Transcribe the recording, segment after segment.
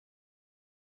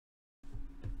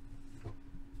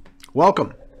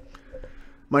Welcome.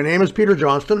 My name is Peter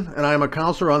Johnston, and I am a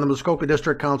councillor on the Muskoka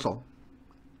District Council.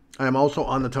 I am also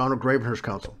on the Town of Gravenhurst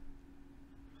Council.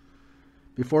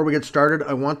 Before we get started,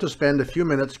 I want to spend a few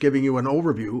minutes giving you an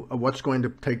overview of what's going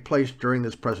to take place during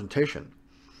this presentation,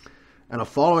 and a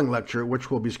following lecture which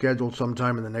will be scheduled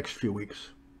sometime in the next few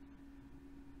weeks.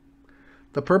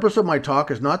 The purpose of my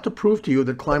talk is not to prove to you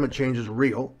that climate change is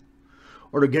real,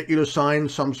 or to get you to sign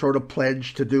some sort of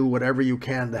pledge to do whatever you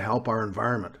can to help our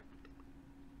environment.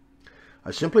 I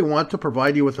simply want to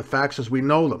provide you with the facts as we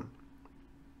know them.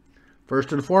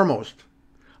 First and foremost,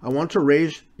 I want to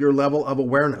raise your level of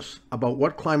awareness about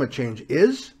what climate change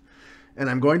is, and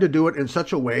I'm going to do it in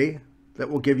such a way that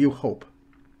will give you hope.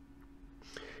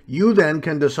 You then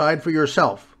can decide for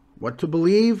yourself what to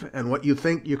believe and what you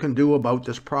think you can do about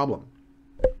this problem.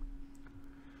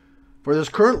 For this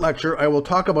current lecture, I will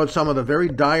talk about some of the very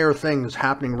dire things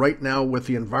happening right now with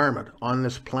the environment on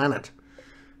this planet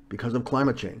because of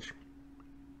climate change.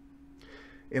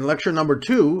 In lecture number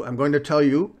 2, I'm going to tell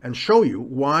you and show you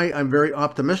why I'm very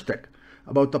optimistic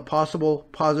about the possible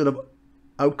positive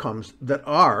outcomes that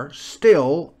are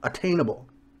still attainable.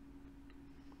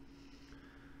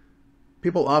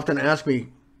 People often ask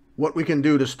me what we can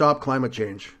do to stop climate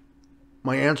change.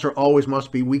 My answer always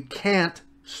must be, we can't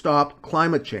stop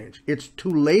climate change. It's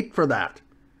too late for that.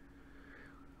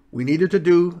 We needed to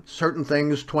do certain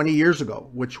things 20 years ago,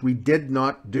 which we did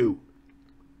not do.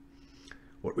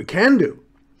 What we can do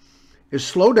is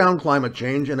slow down climate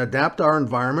change and adapt our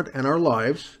environment and our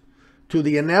lives to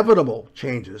the inevitable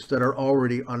changes that are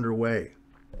already underway.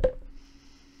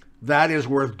 That is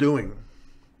worth doing.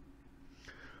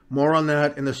 More on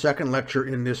that in the second lecture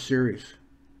in this series.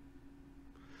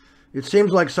 It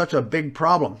seems like such a big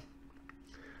problem,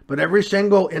 but every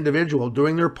single individual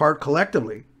doing their part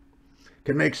collectively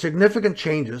can make significant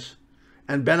changes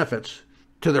and benefits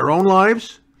to their own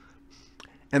lives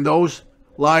and those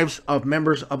lives of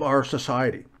members of our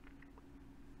society.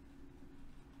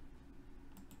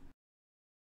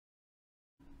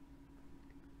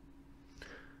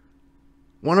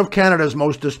 One of Canada's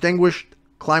most distinguished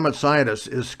climate scientists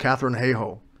is Katharine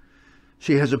Hayhoe.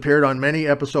 She has appeared on many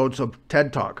episodes of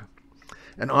TED Talk,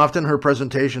 and often her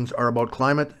presentations are about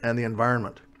climate and the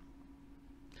environment.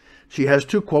 She has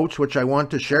 2 quotes which I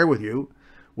want to share with you,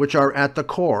 which are at the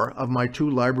core of my 2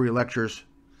 library lectures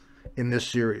in this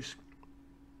series.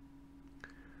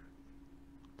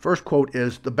 First quote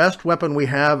is, "The best weapon we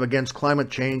have against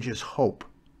climate change is hope.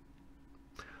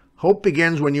 Hope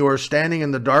begins when you are standing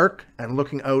in the dark and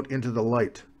looking out into the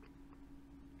light."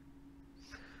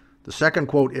 The second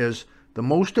quote is, "The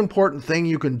most important thing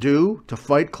you can do to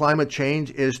fight climate change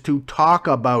is to talk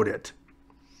about it."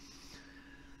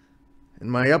 In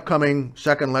my upcoming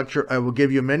second lecture, I will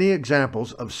give you many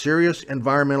examples of serious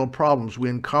environmental problems we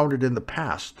encountered in the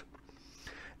past,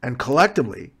 and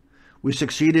collectively, we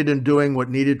succeeded in doing what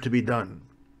needed to be done.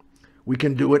 We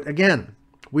can do it again.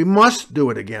 We must do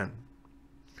it again.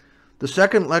 The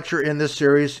second lecture in this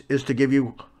series is to give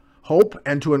you hope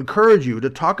and to encourage you to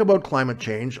talk about climate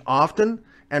change often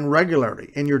and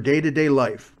regularly in your day-to-day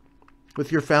life,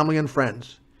 with your family and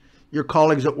friends, your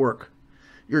colleagues at work,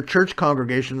 your church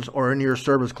congregations, or in your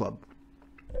service club.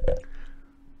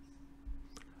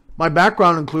 My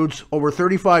background includes over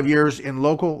 35 years in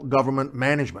local government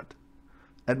management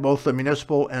at both the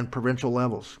municipal and provincial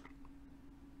levels.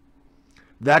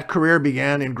 That career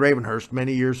began in Gravenhurst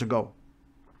many years ago.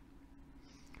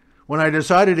 When I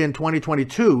decided in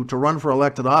 2022 to run for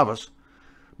elected office,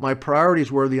 my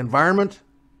priorities were the environment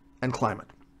and climate.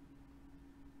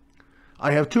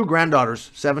 I have 2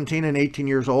 granddaughters, 17 and 18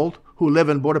 years old, who live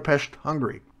in Budapest,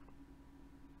 Hungary.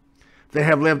 They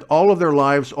have lived all of their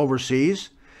lives overseas,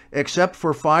 except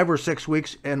for 5 or 6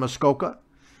 weeks in Muskoka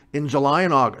in July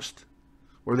and August,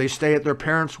 where they stay at their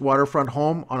parents' waterfront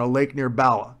home on a lake near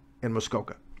Bala in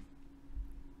Muskoka.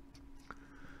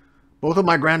 Both of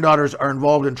my granddaughters are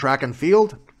involved in track and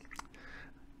field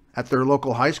at their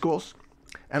local high schools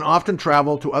and often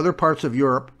travel to other parts of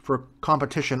Europe for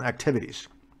competition activities.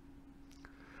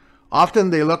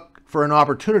 Often they look for an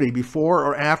opportunity before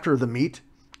or after the meet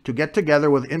to get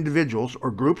together with individuals or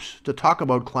groups to talk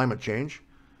about climate change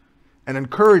and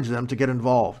encourage them to get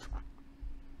involved.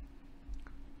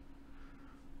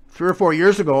 3 or 4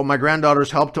 years ago, my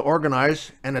granddaughters helped to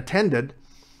organize and attended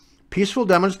peaceful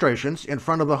demonstrations in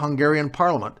front of the Hungarian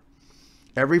Parliament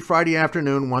every Friday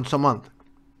afternoon once a month.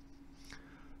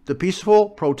 The peaceful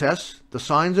protests, the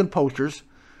signs and posters,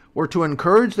 were to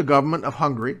encourage the government of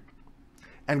Hungary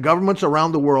and governments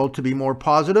around the world to be more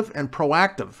positive and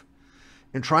proactive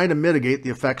in trying to mitigate the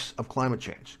effects of climate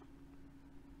change.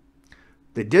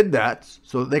 They did that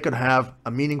so that they could have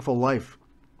a meaningful life.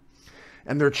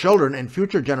 and their children and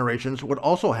future generations would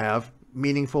also have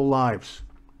meaningful lives.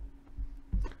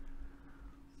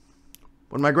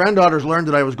 When my granddaughters learned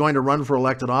that I was going to run for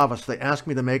elected office, they asked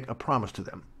me to make a promise to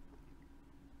them.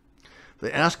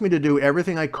 They asked me to do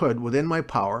everything I could within my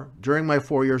power during my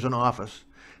 4 years in office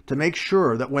to make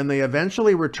sure that when they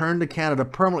eventually return to Canada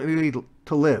permanently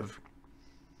to live,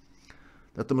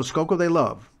 that the Muskoka they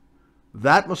love,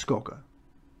 that Muskoka,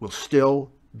 will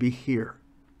still be here.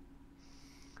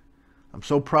 I'm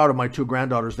so proud of my two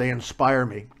granddaughters. They inspire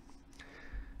me.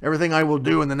 Everything I will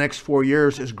do in the next 4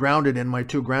 years is grounded in my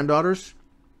two granddaughters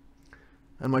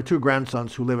and my two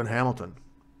grandsons who live in Hamilton.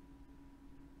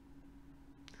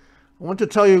 I want to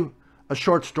tell you a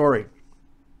short story.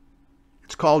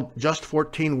 It's called Just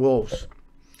 14 Wolves.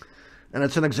 And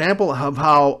it's an example of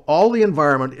how all the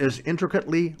environment is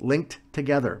intricately linked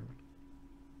together.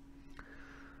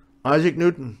 Isaac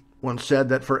Newton once said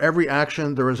that for every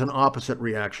action there is an opposite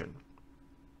reaction.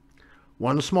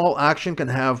 One small action can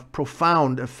have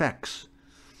profound effects.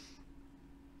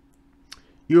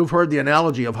 You have heard the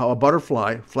analogy of how a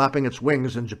butterfly flapping its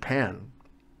wings in Japan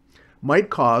might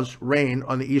cause rain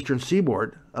on the eastern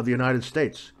seaboard of the United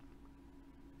States.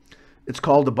 It's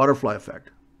called the butterfly effect.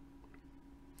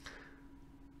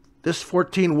 This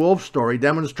 14 Wolves story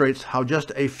demonstrates how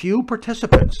just a few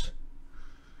participants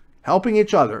helping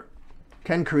each other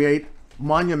can create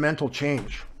monumental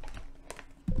change.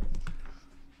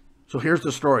 So here's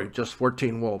the story, Just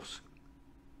 14 Wolves.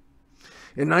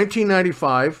 In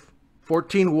 1995,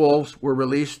 14 wolves were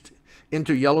released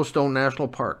into Yellowstone National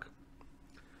Park.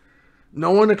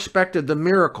 No one expected the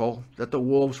miracle that the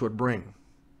wolves would bring.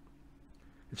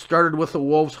 It started with the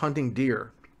wolves hunting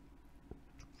deer.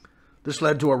 This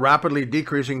led to a rapidly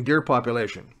decreasing deer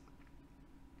population.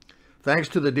 Thanks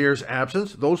to the deer's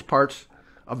absence, those parts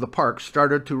of the park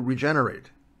started to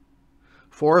regenerate.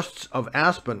 Forests of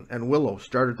aspen and willow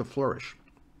started to flourish.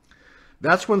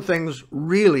 That's when things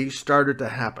really started to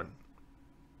happen.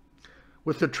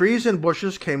 With the trees and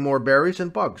bushes came more berries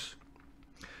and bugs.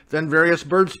 Then various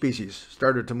bird species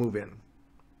started to move in.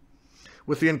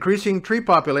 With the increasing tree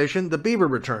population, the beaver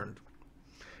returned,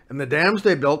 and the dams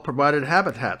they built provided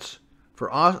habitats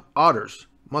for otters,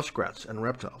 muskrats, and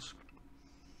reptiles.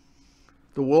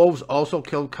 The wolves also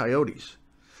killed coyotes.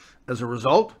 As a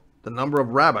result, the number of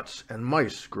rabbits and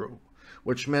mice grew,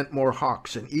 which meant more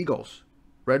hawks and eagles,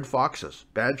 red foxes,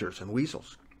 badgers, and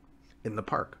weasels in the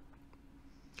park.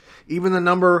 Even the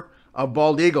number of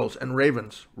bald eagles and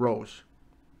ravens rose.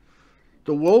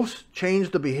 The wolves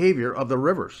changed the behavior of the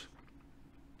rivers.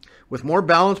 With more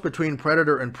balance between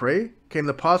predator and prey came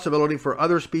the possibility for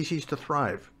other species to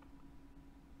thrive.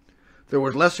 There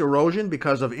was less erosion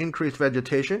because of increased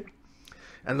vegetation,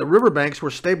 and the riverbanks were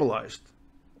stabilized.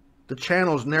 The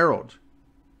channels narrowed.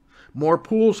 More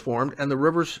pools formed, and the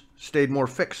rivers stayed more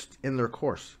fixed in their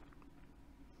course.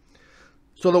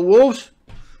 So the wolves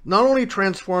not only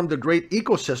transformed the great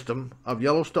ecosystem of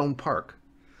Yellowstone Park,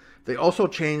 they also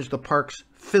changed the park's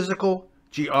physical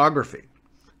geography.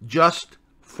 Just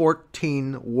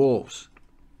 14 wolves.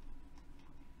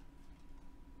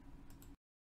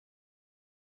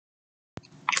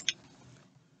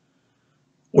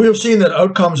 We have seen that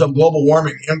outcomes of global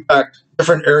warming impact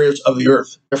different areas of the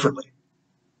Earth differently.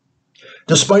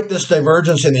 Despite this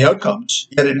divergence in the outcomes,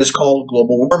 yet it is called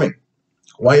global warming.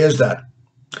 Why is that?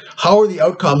 How are the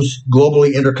outcomes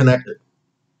globally interconnected?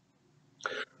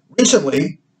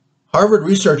 Recently, Harvard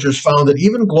researchers found that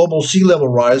even global sea level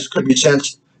rise could be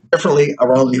sensed differently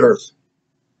around the Earth.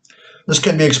 This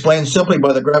can be explained simply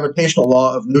by the gravitational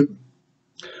law of Newton.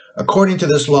 According to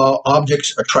this law,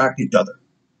 objects attract each other.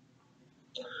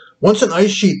 Once an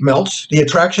ice sheet melts, the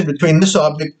attraction between this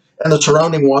object and the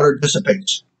surrounding water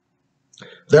dissipates.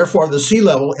 Therefore, the sea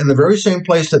level in the very same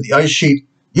place that the ice sheet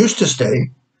used to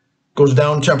stay goes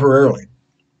down temporarily.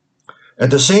 At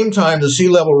the same time, the sea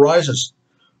level rises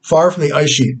far from the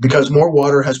ice sheet because more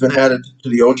water has been added to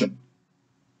the ocean.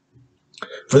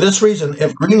 For this reason,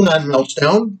 if Greenland melts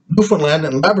down, Newfoundland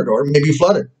and Labrador may be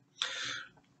flooded,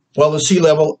 while the sea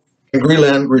level in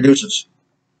Greenland reduces.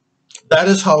 That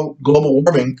is how global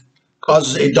warming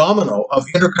causes a domino of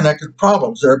interconnected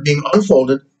problems that are being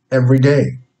unfolded every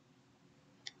day.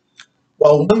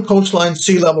 While one coastline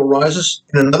sea level rises,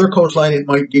 in another coastline it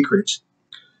might decrease.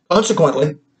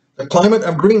 Consequently, the climate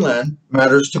of Greenland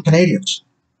matters to Canadians.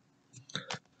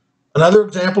 Another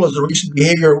example is the recent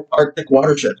behavior of Arctic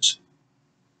watersheds.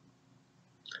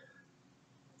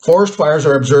 Forest fires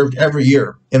are observed every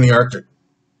year in the Arctic.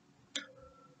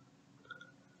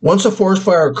 Once a forest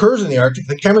fire occurs in the Arctic,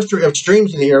 the chemistry of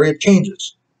streams in the area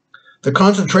changes. The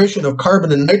concentration of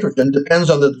carbon and nitrogen depends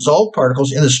on the dissolved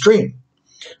particles in the stream,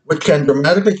 which can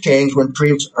dramatically change when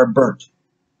trees are burnt.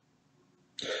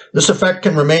 This effect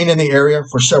can remain in the area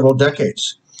for several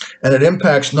decades, and it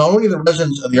impacts not only the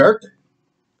residents of the Arctic,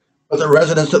 but the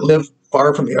residents that live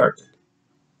far from the Arctic.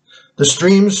 The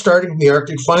streams starting from the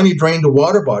Arctic finally drain to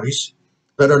water bodies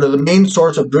that are the main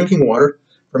source of drinking water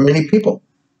for many people.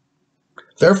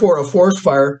 Therefore, a forest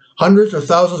fire hundreds or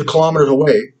thousands of kilometers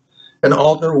away can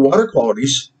alter water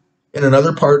qualities in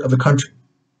another part of the country.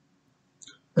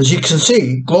 As you can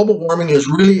see, global warming is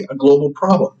really a global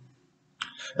problem.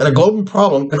 And a global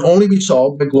problem can only be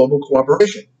solved by global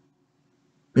cooperation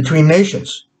between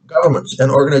nations, governments,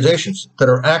 and organizations that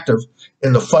are active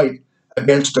in the fight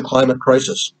against the climate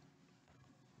crisis.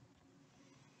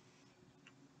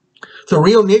 The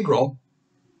Rio Negro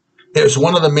is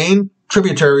one of the main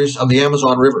tributaries of the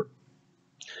Amazon River,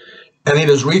 and it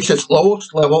has reached its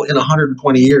lowest level in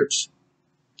 120 years.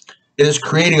 It is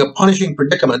creating a punishing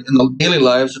predicament in the daily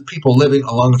lives of people living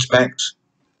along its banks.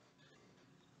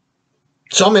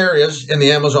 Some areas in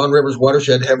the Amazon River's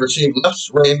watershed have received less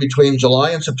rain between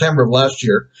July and September of last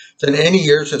year than any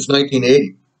year since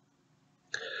 1980.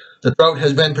 The drought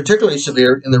has been particularly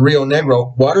severe in the Rio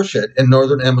Negro watershed in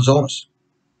northern Amazonas.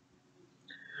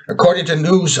 According to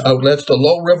news outlets, the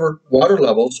low river water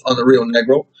levels on the Rio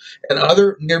Negro and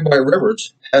other nearby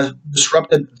rivers have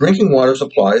disrupted drinking water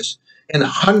supplies in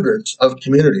hundreds of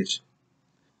communities,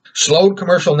 slowed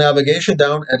commercial navigation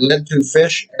down, and led to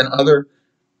fish and other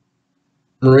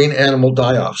marine animal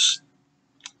die-offs.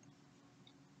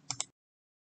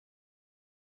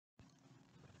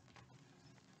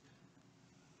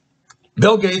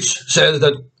 Bill Gates says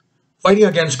that fighting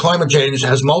against climate change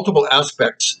has multiple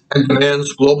aspects and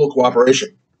demands global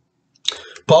cooperation.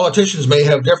 Politicians may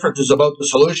have differences about the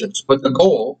solutions, but the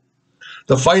goal,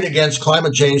 the fight against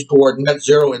climate change toward net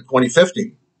zero in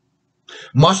 2050,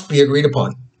 must be agreed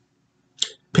upon.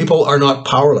 People are not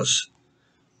powerless.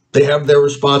 They have their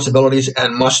responsibilities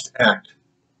and must act.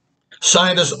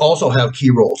 Scientists also have key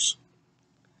roles.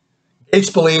 Gates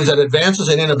believes that advances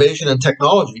in innovation and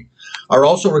technology are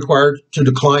also required to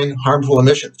decline harmful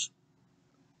emissions.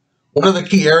 One of the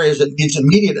key areas that needs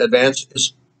immediate advance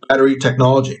is battery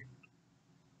technology.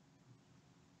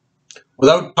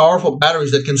 Without powerful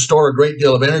batteries that can store a great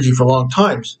deal of energy for long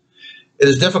times, it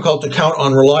is difficult to count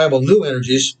on reliable new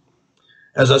energies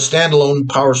as a standalone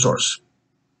power source.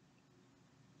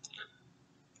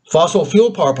 Fossil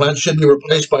fuel power plants should be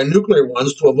replaced by nuclear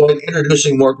ones to avoid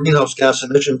introducing more greenhouse gas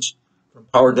emissions from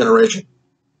power generation.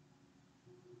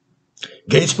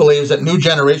 Gates believes that new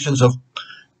generations of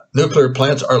nuclear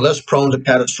plants are less prone to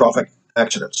catastrophic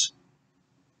accidents.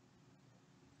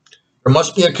 There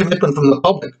must be a commitment from the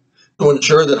public to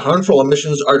ensure that harmful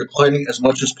emissions are declining as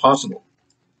much as possible.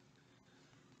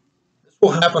 This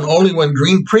will happen only when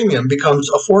green premium becomes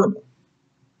affordable.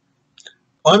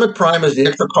 Climate prime is the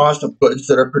extra cost of goods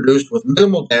that are produced with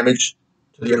minimal damage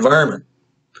to the environment.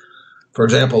 For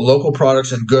example, local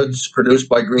products and goods produced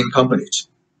by green companies.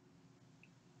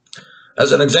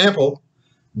 As an example,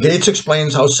 Gates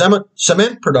explains how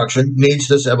cement production needs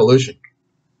this evolution.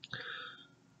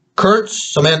 Current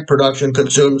cement production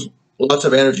consumes lots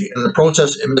of energy, and the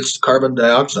process emits carbon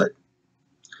dioxide.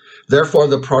 Therefore,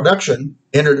 the production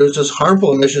introduces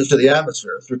harmful emissions to the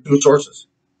atmosphere through two sources.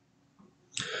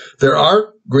 There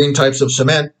are green types of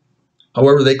cement,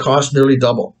 however, they cost nearly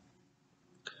double.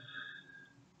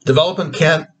 Development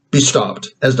can't be stopped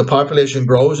as the population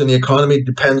grows and the economy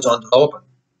depends on development.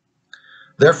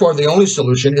 Therefore, the only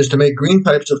solution is to make green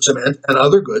types of cement and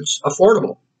other goods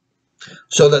affordable,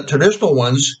 so that traditional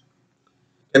ones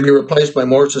can be replaced by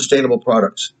more sustainable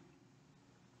products.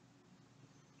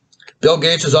 Bill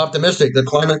Gates is optimistic that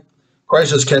climate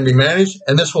crisis can be managed,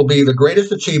 and this will be the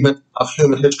greatest achievement of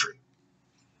human history.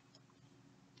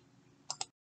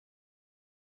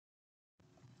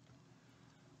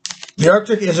 The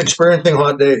Arctic is experiencing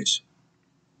hot days.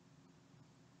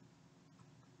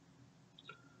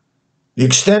 The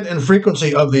extent and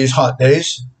frequency of these hot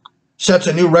days sets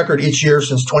a new record each year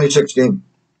since 2016,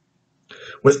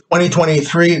 with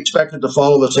 2023 expected to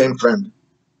follow the same trend.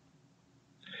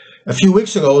 A few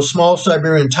weeks ago, a small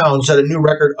Siberian town set a new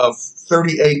record of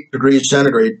 38 degrees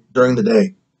centigrade during the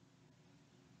day.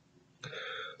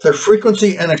 The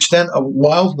frequency and extent of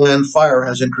wildland fire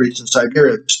has increased in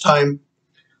Siberia. This time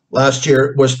last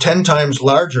year was 10 times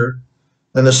larger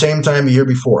than the same time the year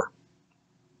before.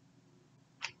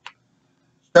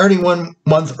 Starting 1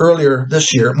 month earlier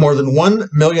this year, more than 1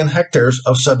 million hectares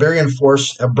of Siberian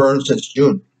forests have burned since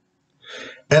June.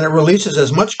 And it releases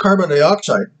as much carbon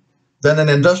dioxide than an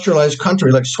industrialized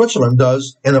country like Switzerland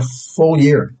does in a full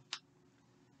year.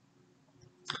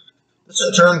 This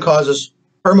in turn causes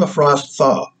permafrost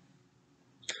thaw.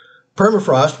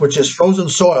 Permafrost, which is frozen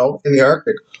soil in the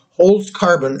Arctic, holds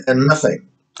carbon and methane.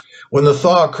 When the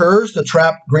thaw occurs, the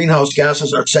trapped greenhouse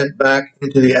gases are sent back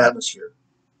into the atmosphere.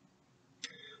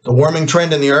 The warming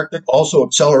trend in the Arctic also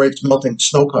accelerates melting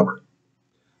snow cover.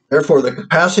 Therefore, the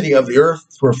capacity of the Earth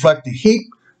to reflect the heat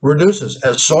reduces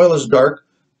as soil is dark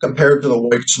compared to the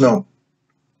white snow.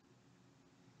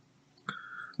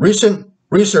 Recent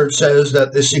research says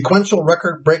that the sequential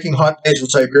record-breaking hot days in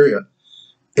Siberia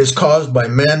is caused by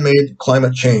man-made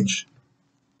climate change.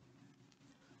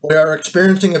 We are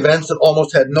experiencing events that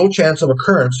almost had no chance of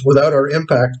occurrence without our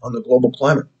impact on the global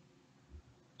climate.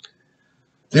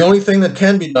 The only thing that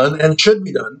can be done and should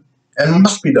be done and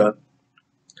must be done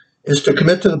is to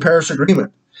commit to the Paris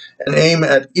Agreement and aim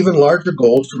at even larger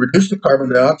goals to reduce the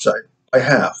carbon dioxide by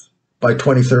half by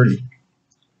 2030.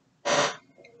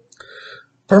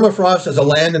 Permafrost is a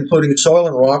land including soil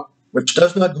and rock which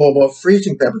does not go above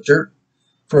freezing temperature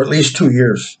for at least 2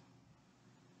 years.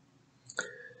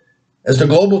 As the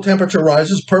global temperature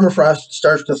rises, permafrost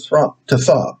starts to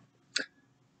thaw.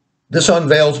 This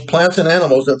unveils plants and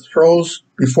animals that froze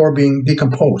before being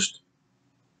decomposed.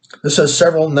 This has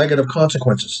several negative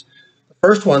consequences. The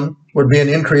first one would be an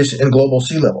increase in global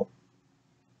sea level.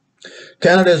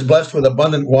 Canada is blessed with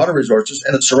abundant water resources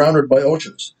and it's surrounded by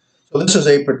oceans. So this is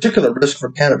a particular risk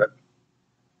for Canada.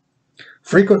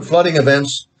 Frequent flooding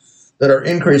events that are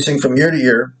increasing from year to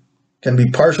year can be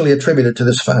partially attributed to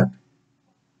this fact.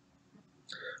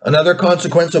 Another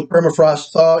consequence of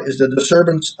permafrost thaw is the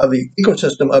disturbance of the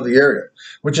ecosystem of the area,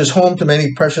 which is home to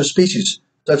many precious species,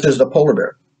 such as the polar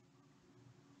bear.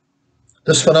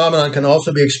 This phenomenon can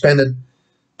also be expanded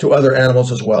to other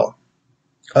animals as well.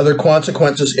 Other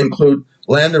consequences include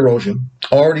land erosion,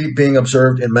 already being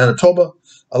observed in Manitoba,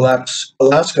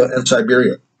 Alaska, and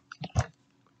Siberia.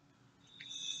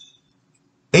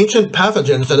 Ancient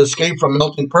pathogens that escape from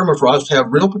melting permafrost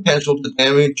have real potential to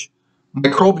damage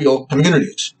microbial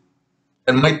communities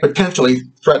and might potentially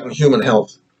threaten human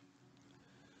health.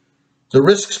 The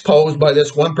risks posed by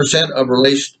this 1% of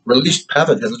released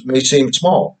pathogens may seem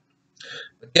small,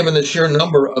 but given the sheer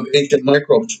number of ancient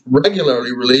microbes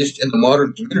regularly released into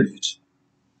modern communities,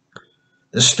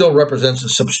 this still represents a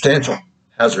substantial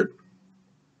hazard.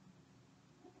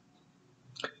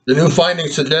 The new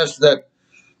findings suggest that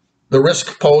the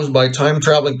risk posed by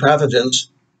time-traveling pathogens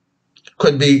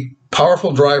could be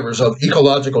powerful drivers of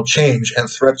ecological change and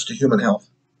threats to human health.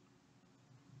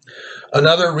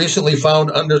 Another recently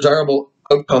found undesirable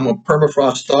outcome of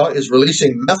permafrost thaw is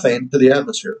releasing methane to the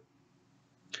atmosphere.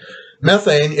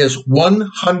 Methane is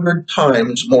 100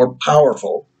 times more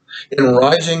powerful in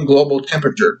rising global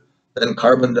temperature than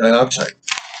carbon dioxide.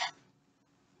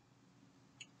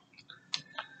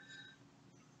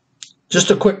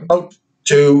 Just a quick note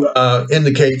to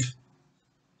indicate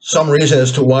some reason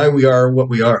as to why we are what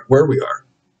we are, where we are.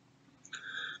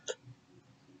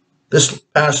 This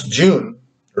past June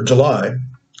or July,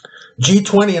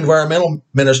 G20 environmental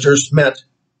ministers met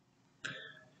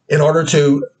in order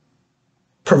to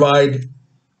provide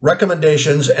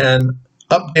recommendations and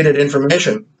updated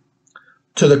information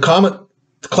to the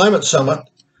climate summit,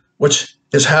 which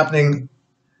is happening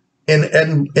in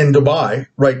Dubai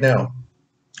right now.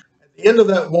 At the end of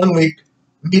that 1 week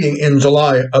meeting in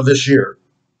July of this year,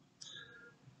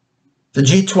 the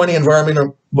G20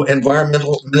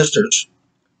 environmental ministers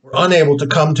were unable to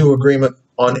come to agreement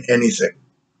on anything.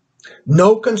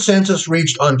 No consensus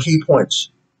reached on key points,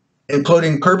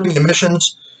 including curbing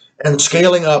emissions and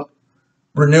scaling up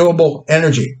renewable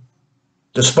energy,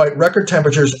 despite record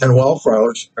temperatures and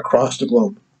wildfires across the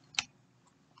globe.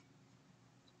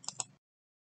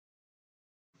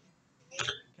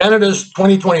 Canada's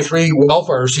 2023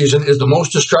 wildfire season is the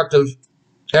most destructive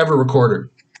ever recorded,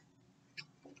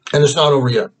 and it's not over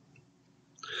yet.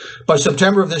 By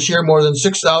September of this year, more than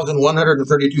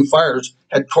 6,132 fires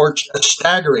had torched a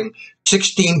staggering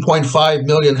 16.5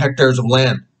 million hectares of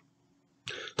land.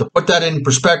 To put that in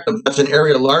perspective, that's an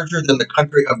area larger than the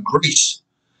country of Greece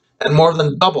and more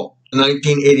than double the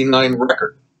 1989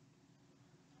 record.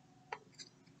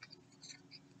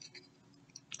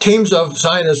 Teams of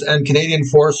scientists and Canadian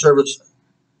Forest Service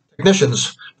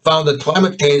technicians found that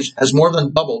climate change has more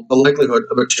than doubled the likelihood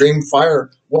of extreme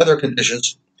fire weather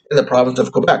conditions in the province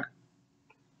of Quebec.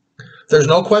 There's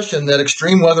no question that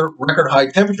extreme weather, record high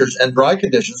temperatures, and dry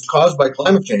conditions caused by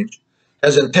climate change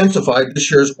has intensified this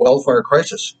year's wildfire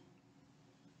crisis.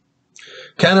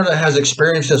 Canada has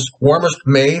experienced its warmest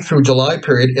May through July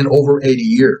period in over 80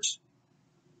 years.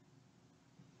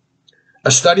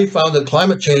 A study found that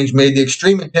climate change made the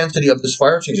extreme intensity of this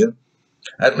fire season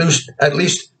at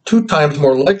least 2 times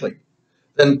more likely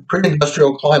than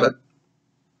pre-industrial climate.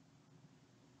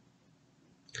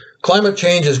 Climate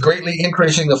change is greatly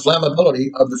increasing the flammability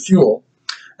of the fuel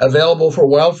available for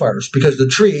wildfires because the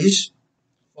trees,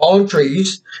 fallen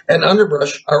trees, and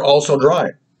underbrush are also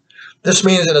dry. This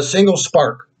means that a single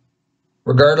spark,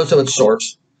 regardless of its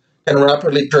source, can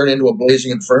rapidly turn into a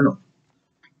blazing inferno.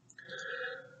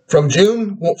 From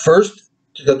June 1st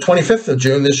to the 25th of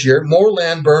June this year, more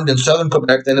land burned in southern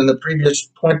Quebec than in the previous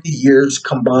 20 years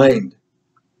combined.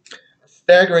 A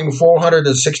staggering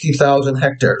 460,000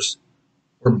 hectares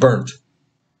were burnt.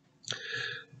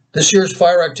 This year's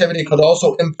fire activity could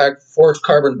also impact forest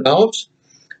carbon balance,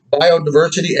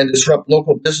 biodiversity, and disrupt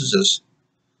local businesses,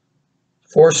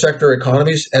 forest sector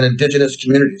economies, and Indigenous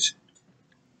communities.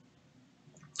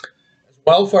 As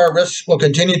wildfire risks will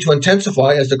continue to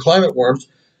intensify as the climate warms,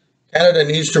 Canada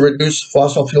needs to reduce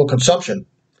fossil fuel consumption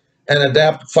and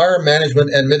adapt fire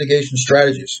management and mitigation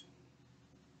strategies.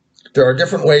 There are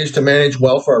different ways to manage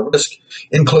wildfire risk,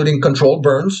 including controlled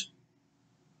burns,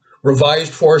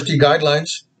 revised forestry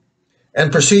guidelines,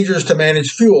 and procedures to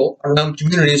manage fuel around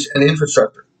communities and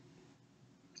infrastructure.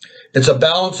 It's a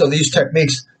balance of these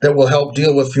techniques that will help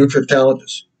deal with future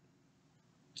challenges.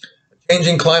 A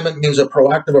changing climate means a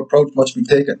proactive approach must be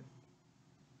taken.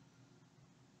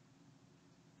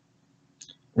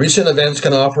 Recent events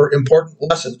can offer important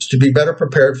lessons to be better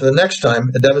prepared for the next time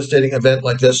a devastating event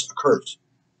like this occurs.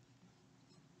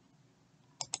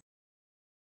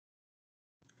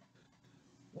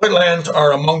 Wetlands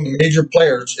are among the major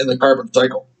players in the carbon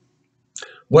cycle.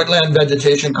 Wetland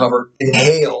vegetation cover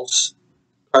inhales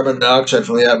carbon dioxide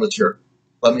from the atmosphere.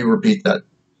 Let me repeat that.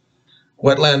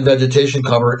 Wetland vegetation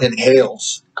cover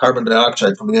inhales carbon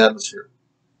dioxide from the atmosphere.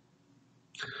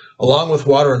 Along with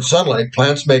water and sunlight,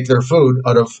 plants make their food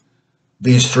out of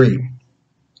these three.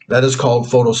 That is called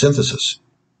photosynthesis.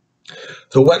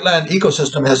 The wetland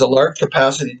ecosystem has a large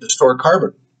capacity to store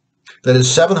carbon. That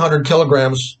is 700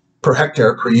 kilograms per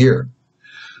hectare per year.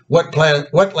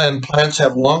 Wetland plants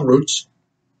have long roots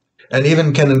and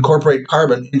even can incorporate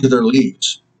carbon into their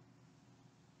leaves.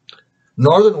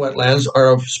 Northern wetlands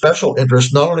are of special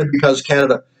interest not only because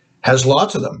Canada has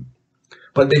lots of them,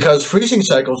 but because freezing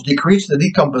cycles decrease the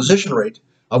decomposition rate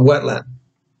of wetland.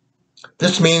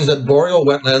 This means that boreal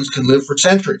wetlands can live for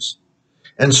centuries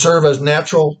and serve as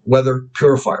natural weather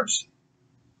purifiers.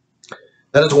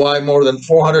 That is why more than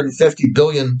 450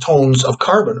 billion tons of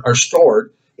carbon are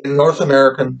stored in North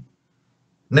American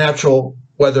natural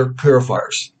weather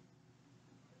purifiers.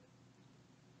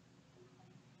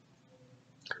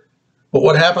 But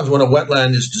what happens when a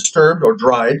wetland is disturbed or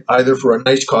dried, either for a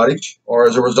nice cottage or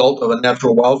as a result of a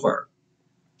natural wildfire?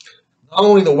 Not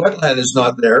only the wetland is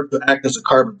not there to act as a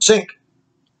carbon sink,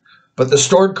 but the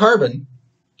stored carbon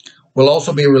will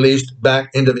also be released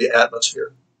back into the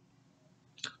atmosphere.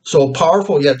 So a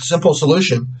powerful yet simple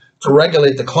solution to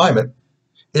regulate the climate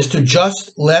is to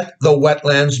just let the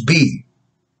wetlands be.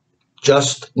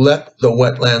 Just let the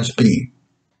wetlands be.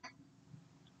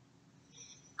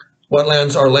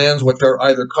 Wetlands are lands which are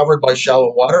either covered by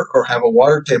shallow water or have a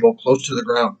water table close to the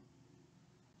ground.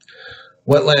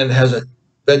 Wetland has a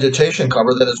vegetation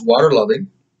cover that is water-loving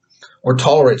or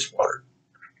tolerates water.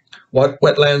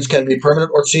 Wetlands can be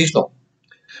permanent or seasonal.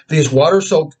 These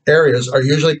water-soaked areas are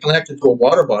usually connected to a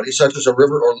water body, such as a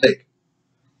river or lake.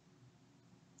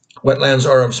 Wetlands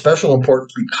are of special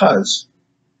importance because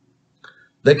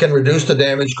they can reduce the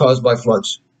damage caused by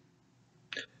floods.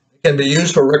 They can be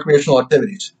used for recreational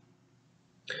activities.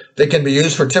 They can be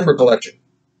used for timber collection.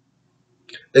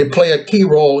 They play a key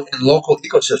role in local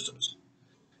ecosystems,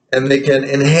 and they can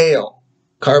inhale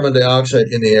carbon dioxide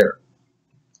in the air.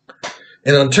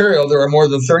 In Ontario, there are more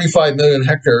than 35 million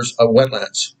hectares of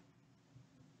wetlands.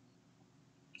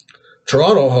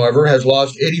 Toronto, however, has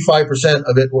lost 85%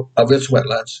 of its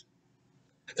wetlands.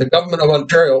 The Government of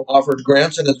Ontario offers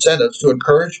grants and incentives to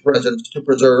encourage residents to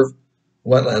preserve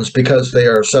wetlands because they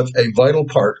are such a vital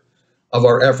part of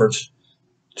our efforts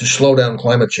to slow down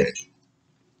climate change.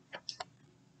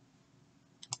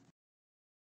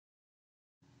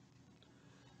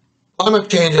 Climate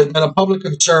change has been a public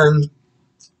concern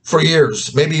for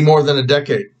years, maybe more than a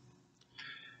decade.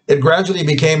 It gradually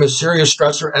became a serious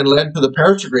stressor and led to the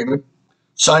Paris Agreement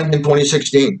signed in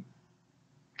 2016.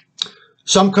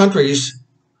 Some countries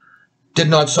did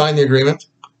not sign the agreement,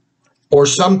 or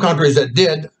some countries that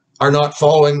did are not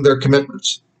following their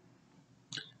commitments.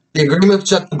 The agreement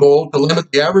set the goal to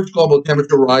limit the average global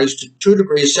temperature rise to 2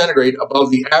 degrees centigrade above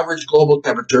the average global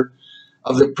temperature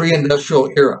of the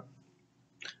pre-industrial era,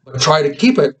 but try to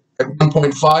keep it at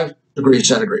 1.5 degrees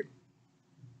centigrade.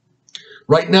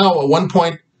 Right now, a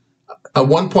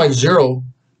 1.0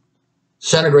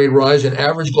 centigrade rise in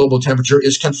average global temperature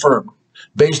is confirmed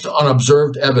based on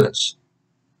observed evidence.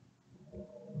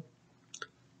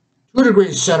 2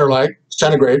 degrees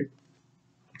centigrade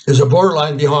is a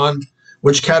borderline beyond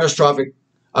which catastrophic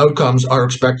outcomes are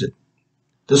expected.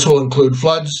 This will include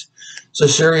floods, so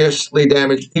seriously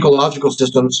damaged ecological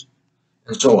systems,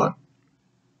 and so on.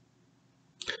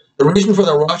 The reason for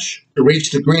the rush to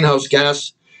reach the greenhouse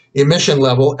gas emission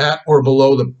level at or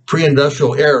below the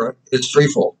pre-industrial era is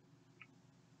threefold.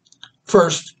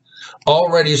 First,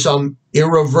 already some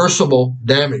irreversible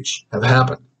damage have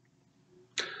happened.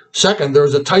 Second, there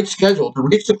is a tight schedule to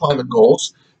reach the climate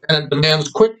goals, and it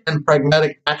demands quick and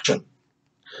pragmatic action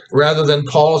rather than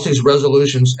policies,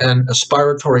 resolutions, and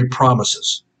aspiratory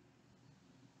promises.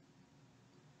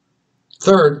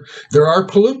 Third, there are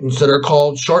pollutants that are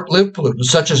called short-lived pollutants,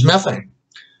 such as methane,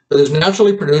 that is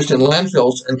naturally produced in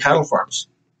landfills and cattle farms.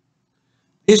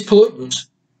 These pollutants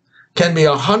can be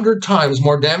 100 times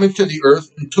more damage to the earth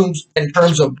in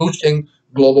terms of boosting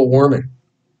global warming.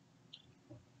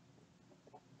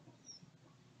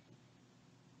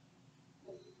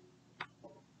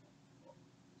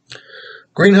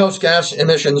 Greenhouse gas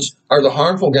emissions are the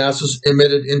harmful gases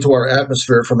emitted into our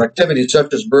atmosphere from activities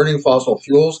such as burning fossil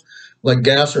fuels like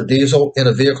gas or diesel in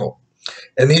a vehicle.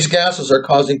 And these gases are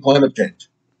causing climate change.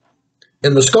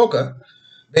 In Muskoka,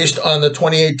 based on the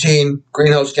 2018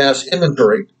 greenhouse gas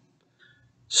inventory,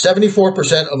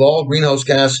 74% of all greenhouse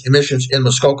gas emissions in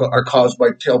Muskoka are caused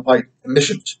by tailpipe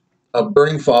emissions of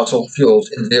burning fossil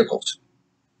fuels in vehicles.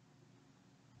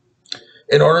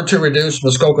 In order to reduce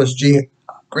Muskoka's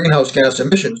greenhouse gas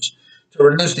emissions, to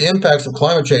reduce the impacts of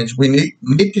climate change, we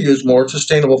need to use more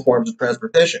sustainable forms of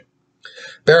transportation.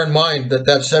 Bear in mind that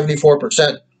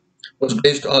 74% was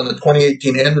based on the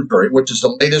 2018 inventory, which is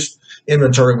the latest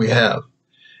inventory we have.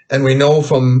 And we know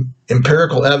from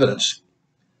empirical evidence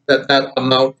that that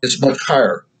amount is much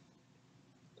higher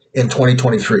in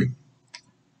 2023.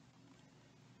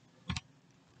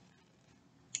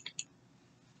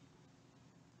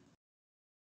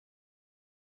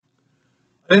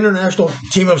 An international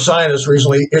team of scientists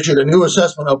recently issued a new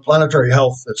assessment of planetary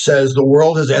health that says the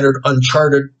world has entered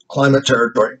uncharted climate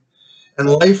territory, and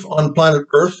life on planet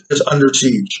Earth is under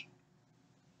siege.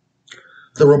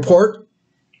 The report,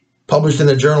 published in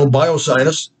the journal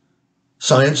Bioscience,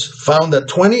 found that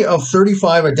 20 of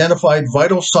 35 identified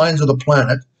vital signs of the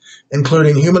planet,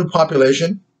 including human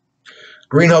population,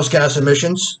 greenhouse gas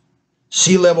emissions,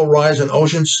 sea level rise in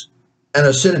oceans, and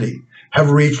acidity,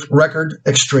 have reached record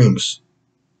extremes.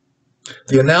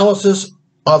 The analysis,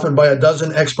 authored by a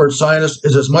dozen expert scientists,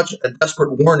 is as much a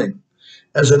desperate warning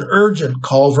as an urgent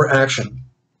call for action.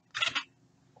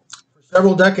 For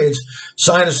several decades,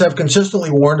 scientists have consistently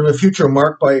warned of a future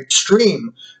marked by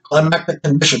extreme climatic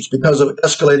conditions because of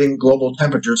escalating global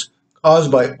temperatures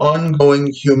caused by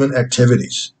ongoing human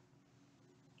activities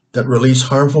that release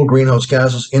harmful greenhouse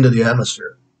gases into the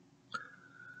atmosphere.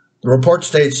 The report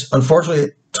states,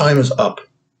 unfortunately, time is up.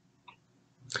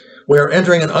 We are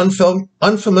entering an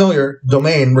unfamiliar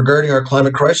domain regarding our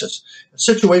climate crisis, a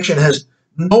situation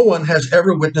no one has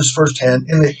ever witnessed firsthand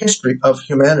in the history of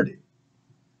humanity.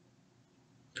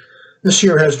 This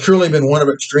year has truly been one of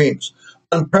extremes.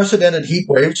 Unprecedented heat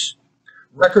waves,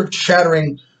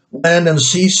 record-shattering land and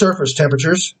sea surface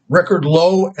temperatures, record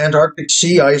low Antarctic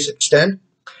sea ice extent,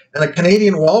 and a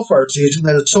Canadian wildfire season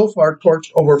that has so far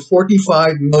torched over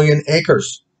 45 million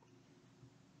acres,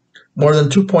 more than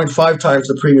 2.5 times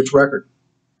the previous record.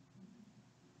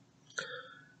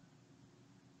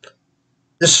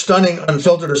 This stunning,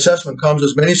 unfiltered assessment comes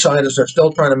as many scientists are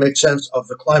still trying to make sense of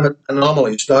the climate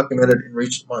anomalies documented in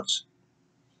recent months.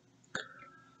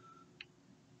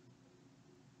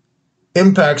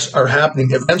 Impacts are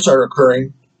happening, events are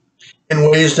occurring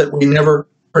in ways that we never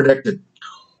predicted,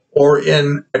 or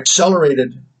in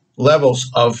accelerated levels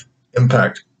of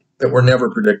impact that were never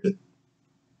predicted.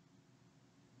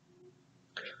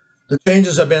 The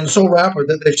changes have been so rapid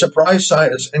that they surprise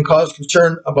scientists and cause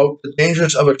concern about the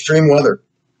dangers of extreme weather,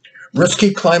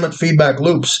 risky climate feedback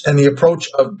loops, and the approach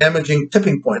of damaging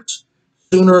tipping points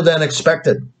sooner than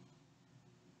expected.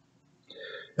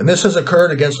 And this has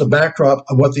occurred against the backdrop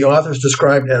of what the authors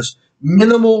described as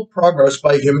minimal progress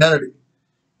by humanity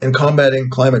in combating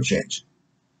climate change.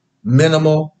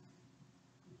 Minimal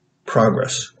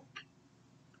progress.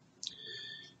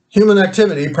 Human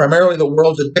activity, primarily the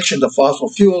world's addiction to fossil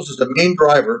fuels, is the main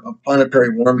driver of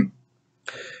planetary warming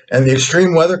and the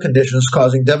extreme weather conditions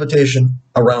causing devastation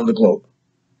around the globe.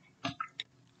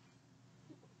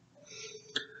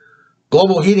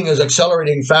 Global heating is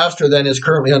accelerating faster than is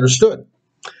currently understood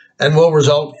and will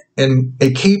result in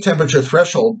a key temperature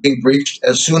threshold being breached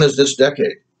as soon as this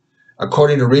decade,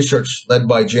 according to research led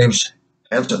by James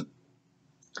Hansen.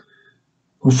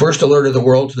 who first alerted the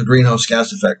world to the greenhouse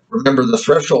gas effect. Remember, the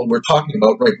threshold we're talking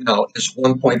about right now is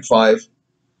 1.5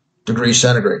 degrees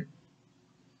centigrade.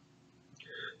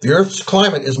 The Earth's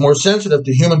climate is more sensitive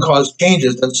to human-caused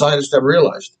changes than scientists have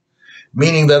realized,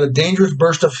 meaning that a dangerous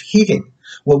burst of heating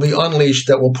will be unleashed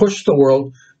that will push the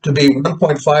world to be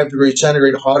 1.5 degrees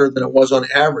centigrade hotter than it was on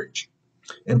average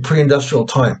in pre-industrial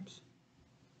times,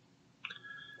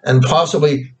 and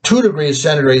possibly 2 degrees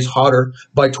centigrade hotter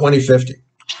by 2050.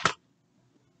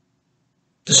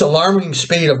 This alarming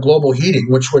speed of global heating,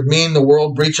 which would mean the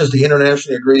world breaches the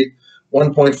internationally agreed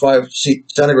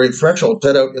 1.5 centigrade threshold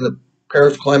set out in the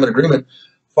Paris Climate Agreement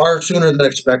far sooner than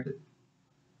expected,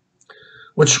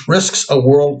 which risks a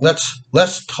world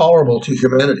less tolerable to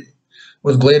humanity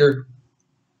with greater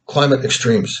climate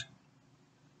extremes.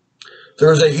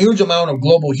 There is a huge amount of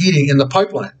global heating in the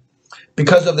pipeline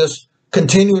because of this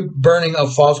continued burning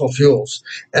of fossil fuels,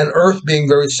 and Earth being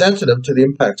very sensitive to the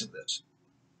impacts of this.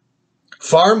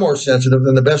 Far more sensitive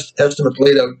than the best estimates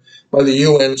laid out by the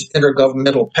UN's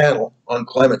Intergovernmental Panel on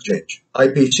Climate Change,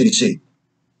 IPCC.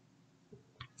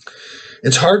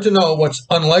 It's hard to know what's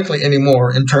unlikely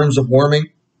anymore in terms of warming.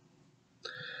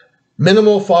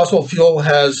 Minimal fossil fuel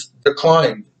has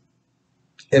declined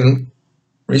in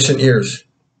recent years.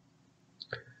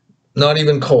 Not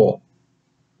even coal.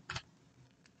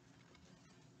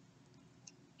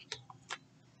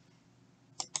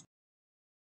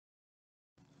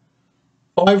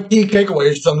 Five key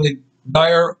takeaways from the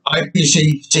dire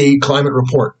IPCC climate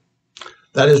report.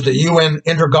 That is the UN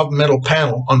Intergovernmental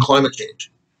Panel on Climate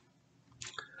Change.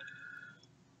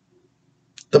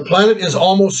 The planet is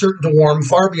almost certain to warm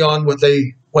far beyond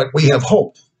what we have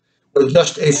hoped, with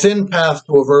just a thin path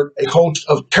to avert a host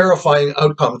of terrifying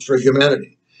outcomes for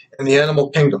humanity and the animal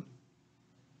kingdom.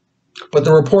 But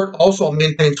the report also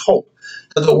maintains hope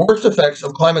that the worst effects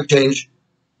of climate change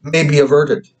may be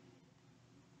averted.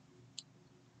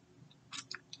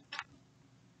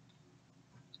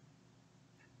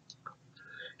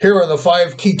 Here are the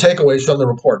 5 key takeaways from the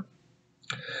report.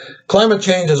 Climate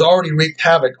change has already wreaked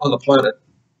havoc on the planet.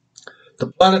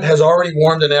 The planet has already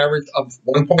warmed an average of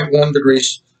 1.1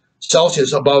 degrees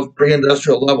Celsius above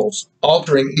pre-industrial levels,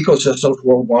 altering ecosystems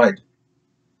worldwide.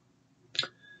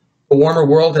 The warmer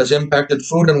world has impacted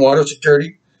food and water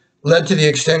security, led to the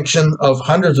extinction of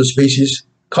hundreds of species,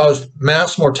 caused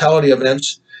mass mortality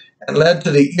events, and led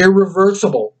to the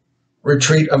irreversible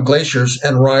retreat of glaciers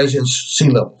and rise in sea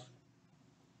levels.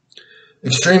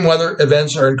 Extreme weather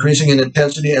events are increasing in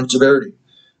intensity and severity,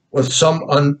 with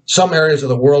some areas of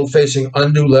the world facing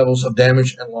undue levels of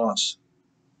damage and loss.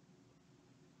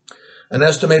 An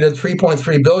estimated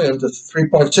 3.3 billion to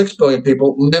 3.6 billion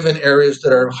people live in areas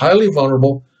that are highly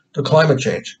vulnerable to climate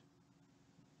change,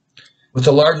 with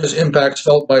the largest impacts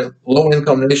felt by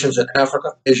low-income nations in Africa,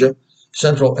 Asia,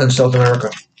 Central and South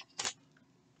America.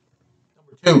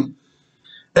 Number 2,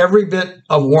 every bit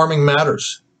of warming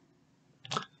matters.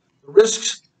 The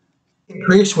risks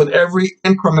increase with every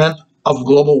increment of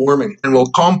global warming and will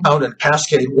compound and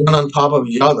cascade one on top of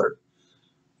the other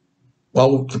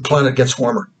while the planet gets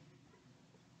warmer.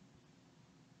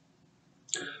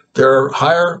 They're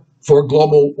higher for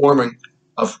global warming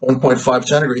of 1.5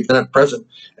 centigrade than at present,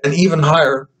 and even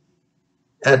higher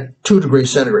at 2 degrees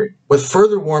centigrade. With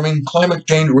further warming, climate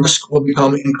change risk will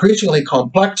become increasingly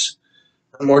complex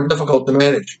and more difficult to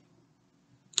manage.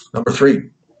 Number 3,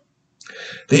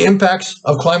 the impacts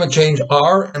of climate change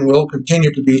are and will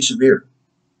continue to be severe.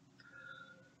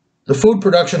 The food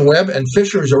production web and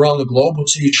fisheries around the globe will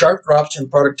see sharp drops in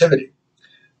productivity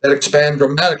that expand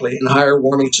dramatically in higher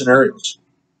warming scenarios.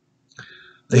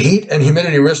 The heat and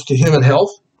humidity risk to human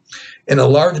health in a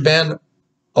large band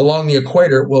along the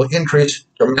equator will increase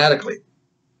dramatically,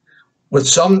 with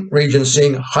some regions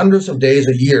seeing hundreds of days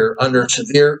a year under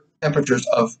severe temperatures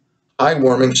of high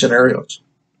warming scenarios.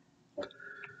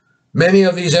 Many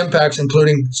of these impacts,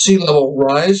 including sea level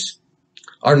rise,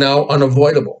 are now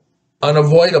unavoidable.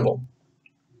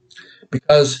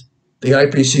 Because the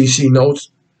IPCC notes,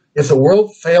 if the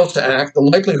world fails to act, the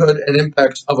likelihood and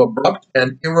impacts of abrupt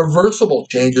and irreversible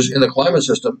changes in the climate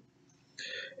system,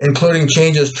 including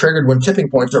changes triggered when tipping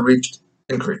points are reached,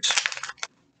 increase.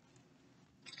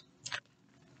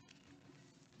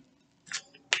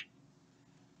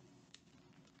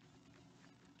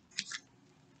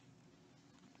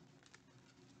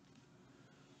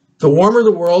 The warmer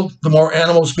the world, the more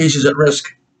animal species at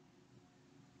risk.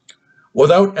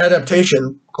 Without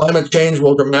adaptation, climate change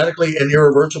will dramatically and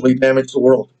irreversibly damage the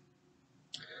world.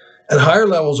 At higher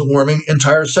levels of warming,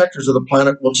 entire sectors of the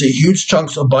planet will see huge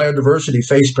chunks of biodiversity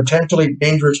face potentially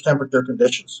dangerous temperature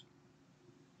conditions.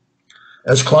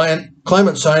 As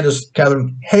climate scientist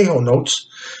Catherine Hayhoe notes,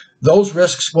 those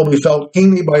risks will be felt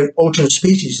keenly by ocean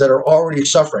species that are already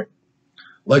suffering,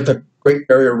 like the Great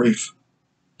Barrier Reef,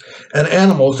 and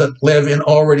animals that live in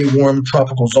already warm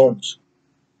tropical zones.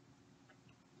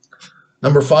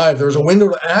 Number 5, there's a window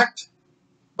to act,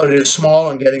 but it is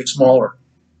small and getting smaller.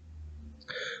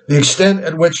 The extent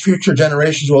at which future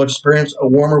generations will experience a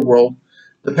warmer world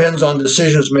depends on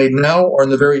decisions made now or in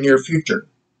the very near future,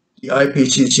 the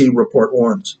IPCC report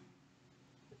warns.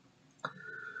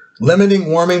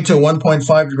 Limiting warming to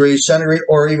 1.5 degrees centigrade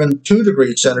or even 2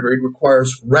 degrees centigrade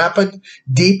requires rapid,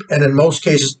 deep, and in most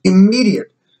cases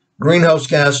immediate greenhouse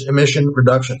gas emission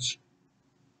reductions.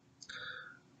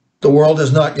 The world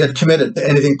has not yet committed to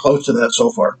anything close to that so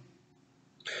far.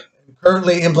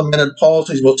 Currently implemented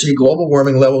policies will see global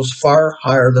warming levels far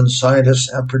higher than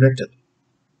scientists have predicted.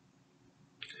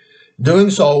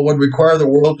 Doing so would require the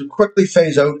world to quickly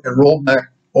phase out and roll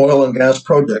back oil and gas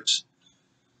projects,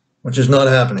 which is not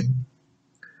happening,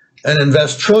 and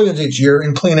invest trillions each year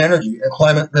in clean energy and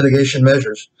climate mitigation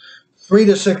measures, 3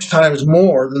 to 6 times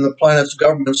more than the planet's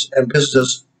governments and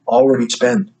businesses already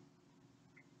spend.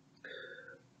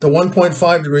 The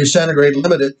 1.5 degrees centigrade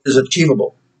limit is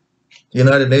achievable, the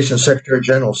United Nations Secretary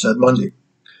General said Monday,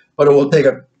 but it will take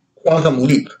a quantum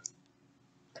leap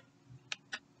in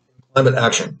climate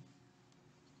action.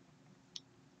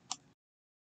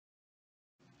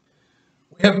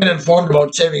 We have been informed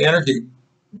about saving energy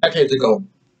decades ago.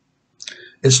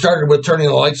 It started with turning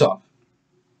the lights off.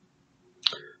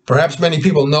 Perhaps many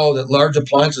people know that large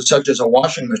appliances such as a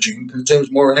washing machine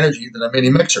consumes more energy than a mini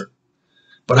mixer.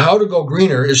 But how to go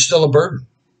greener is still a burden.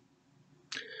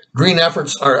 Green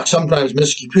efforts are sometimes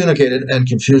miscommunicated and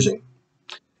confusing.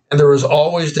 And there is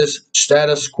always this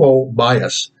status quo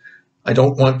bias. I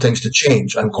don't want things to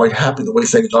change. I'm quite happy the way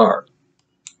things are.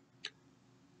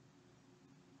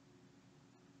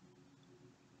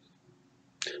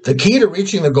 The key to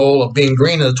reaching the goal of being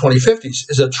green in the 2050s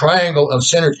is a triangle of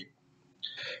synergy.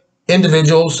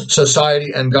 Individuals,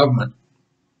 society, and government.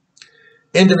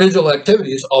 Individual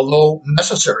activities, although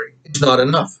necessary, is not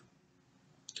enough.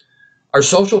 Our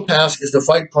social task is to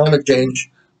fight climate change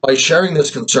by sharing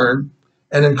this concern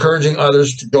and encouraging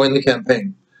others to join the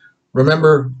campaign.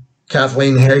 Remember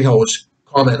Kathleen Hayhoe's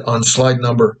comment on slide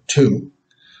number 2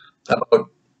 about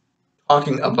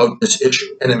talking about this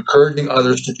issue and encouraging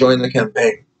others to join the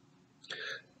campaign.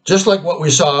 Just like what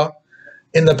we saw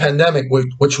in the pandemic,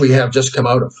 which we have just come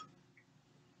out of.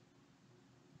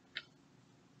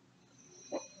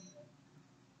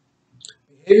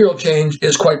 Behavioral change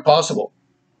is quite possible.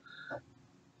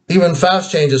 Even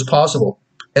fast change is possible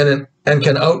and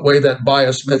can outweigh that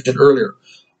bias mentioned earlier.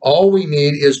 All we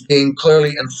need is being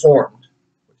clearly informed,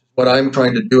 what I'm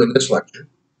trying to do in this lecture,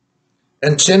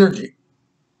 and synergy.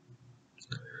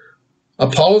 A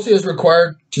policy is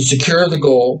required to secure the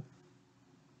goal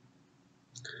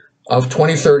of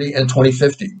 2030 and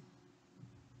 2050.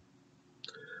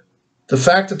 The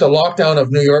fact that the lockdown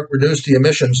of New York reduced the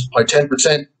emissions by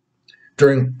 10%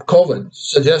 during COVID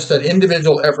suggests that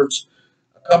individual efforts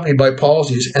accompanied by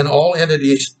policies and all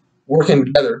entities working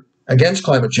together against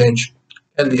climate change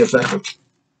can be effective.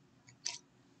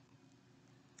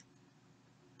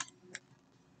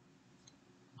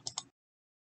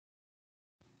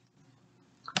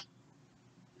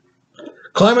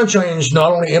 Climate change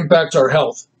not only impacts our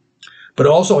health, but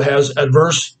also has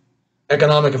adverse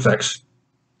economic effects.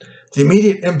 The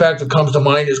immediate impact that comes to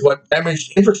mind is what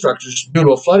damaged infrastructures due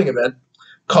to a flooding event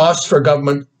costs for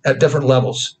government at different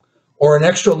levels, or an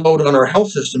extra load on our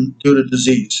health system due to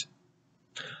disease.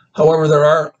 However, there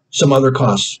are some other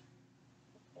costs.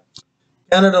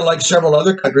 Canada, like several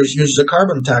other countries, uses a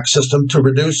carbon tax system to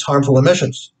reduce harmful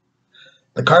emissions.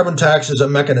 The carbon tax is a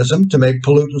mechanism to make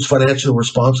pollutants financially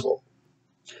responsible.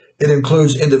 It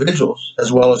includes individuals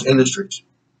as well as industries.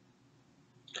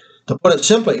 To put it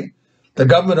simply, the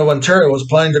government of Ontario is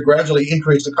planning to gradually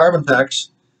increase the carbon tax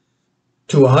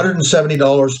to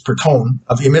 $170 per tonne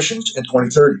of emissions in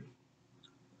 2030.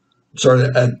 Sorry,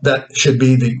 that should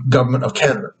be the government of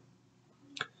Canada.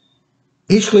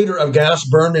 Each liter of gas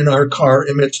burned in our car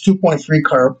emits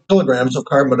 2.3 kilograms of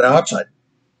carbon dioxide.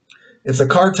 If the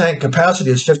car tank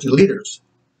capacity is 50 liters,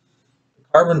 the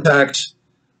carbon tax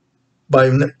by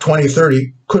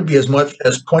 2030 could be as much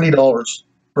as $20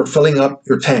 for filling up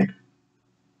your tank.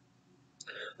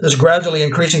 This gradually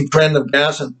increasing trend of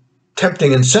gas and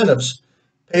tempting incentives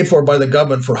paid for by the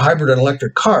government for hybrid and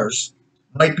electric cars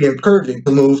might be encouraging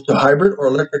to move to hybrid or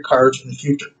electric cars in the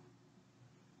future.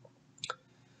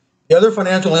 The other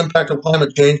financial impact of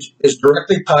climate change is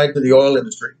directly tied to the oil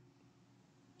industry.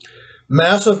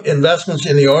 Massive investments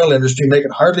in the oil industry make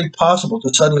it hardly possible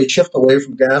to suddenly shift away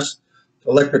from gas to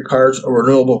electric cars or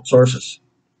renewable sources.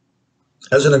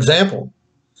 As an example,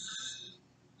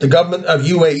 the government of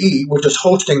UAE, which is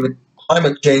hosting the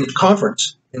climate change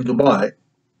conference in Dubai,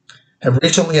 have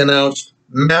recently announced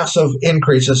massive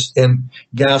increases in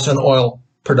gas and oil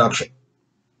production.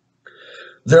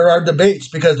 There are debates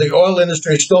because the oil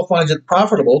industry still finds it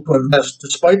profitable to invest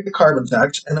despite the carbon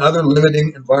tax and other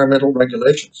limiting environmental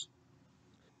regulations.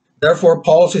 Therefore,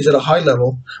 policies at a high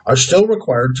level are still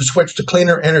required to switch to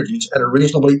cleaner energies at a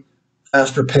reasonably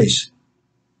faster pace.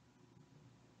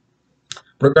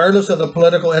 Regardless of the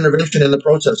political intervention in the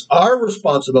process, our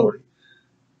responsibility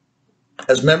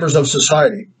as members of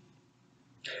society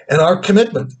and our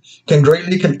commitment can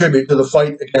greatly contribute to the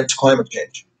fight against climate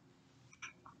change.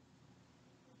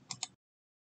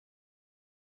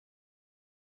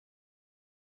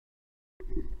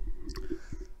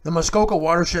 The Muskoka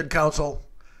Watershed Council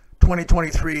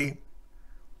 2023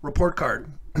 report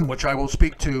card, which I will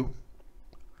speak to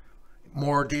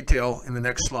more detail in the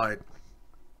next slide,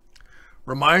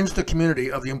 reminds the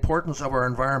community of the importance of our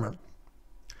environment,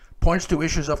 points to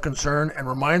issues of concern, and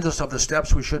reminds us of the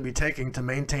steps we should be taking to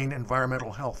maintain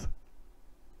environmental health.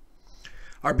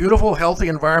 Our beautiful, healthy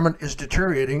environment is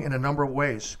deteriorating in a number of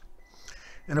ways,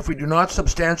 and if we do not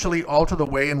substantially alter the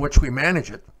way in which we manage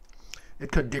it,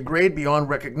 it could degrade beyond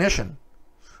recognition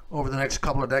over the next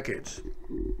couple of decades.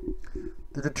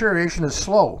 The deterioration is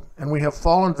slow, and we have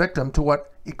fallen victim to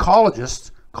what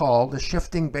ecologists call the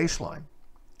shifting baseline.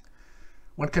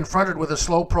 When confronted with a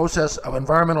slow process of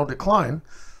environmental decline,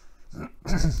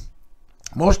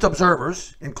 most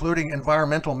observers, including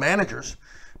environmental managers,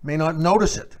 may not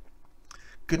notice it.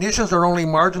 Conditions are only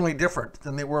marginally different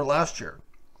than they were last year,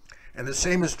 and the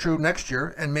same is true next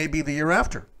year and maybe the year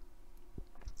after.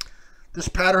 This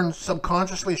pattern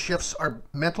subconsciously shifts our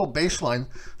mental baseline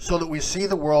so that we see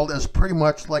the world as pretty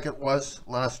much like it was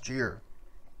last year.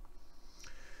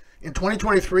 In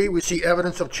 2023, we see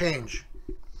evidence of change.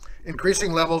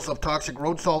 Increasing levels of toxic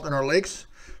road salt in our lakes,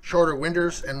 shorter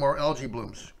winters, and more algae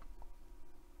blooms.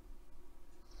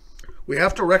 We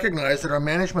have to recognize that our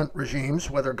management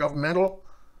regimes, whether governmental,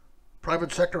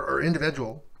 private sector, or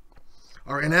individual,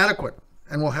 are inadequate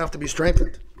and will have to be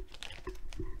strengthened.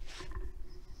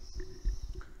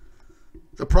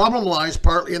 The problem lies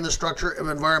partly in the structure of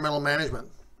environmental management,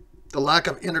 the lack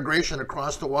of integration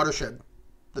across the watershed,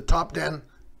 the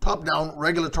top-down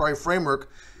regulatory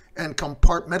framework, and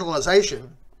compartmentalization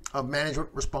of management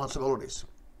responsibilities.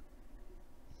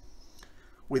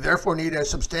 We therefore need a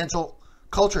substantial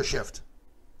culture shift,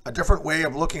 a different way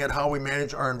of looking at how we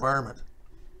manage our environment.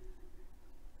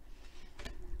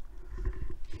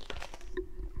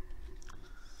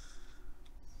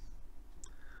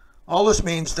 All this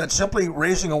means that simply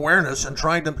raising awareness and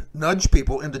trying to nudge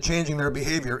people into changing their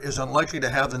behavior is unlikely to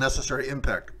have the necessary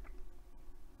impact.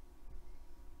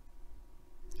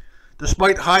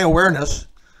 Despite high awareness,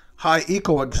 high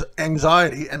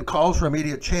eco-anxiety, and calls for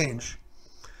immediate change,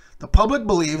 the public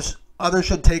believes others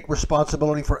should take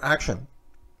responsibility for action.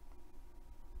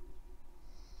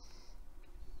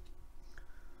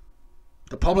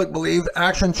 The public believe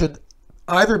action should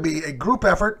either be a group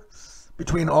effort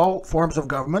between all forms of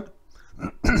government,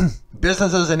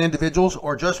 businesses and individuals,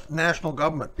 or just national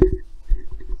government.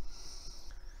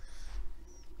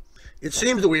 It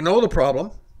seems that we know the problem,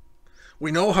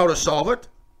 we know how to solve it,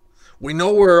 we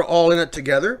know we're all in it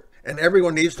together, and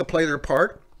everyone needs to play their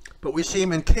part, but we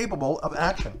seem incapable of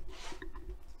action.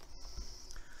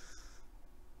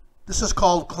 This is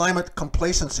called climate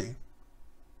complacency.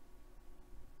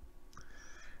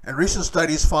 And recent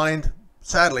studies find,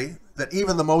 sadly, that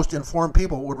even the most informed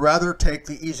people would rather take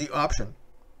the easy option.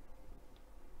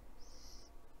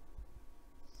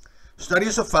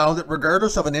 Studies have found that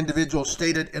regardless of an individual's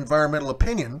stated environmental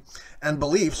opinion and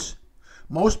beliefs,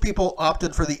 most people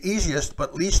opted for the easiest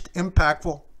but least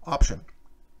impactful option.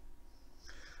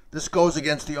 This goes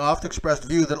against the oft-expressed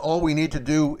view that all we need to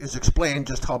do is explain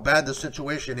just how bad the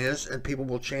situation is and people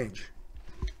will change.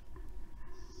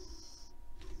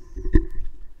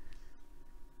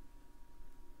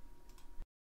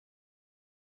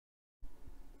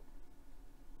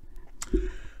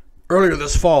 Earlier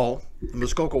this fall, the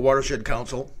Muskoka Watershed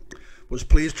Council was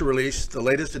pleased to release the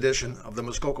latest edition of the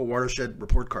Muskoka Watershed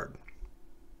Report Card,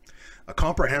 a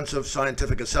comprehensive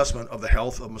scientific assessment of the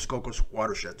health of Muskoka's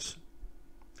watersheds.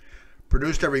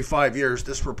 Produced every 5 years,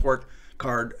 this report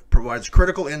card provides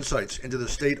critical insights into the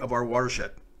state of our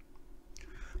watershed,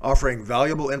 offering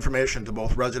valuable information to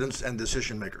both residents and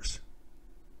decision makers.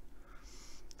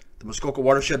 The Muskoka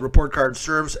Watershed Report Card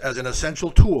serves as an essential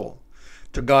tool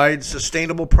to guide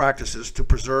sustainable practices to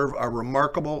preserve our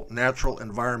remarkable natural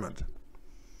environment,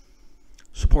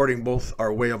 supporting both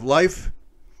our way of life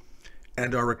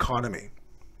and our economy.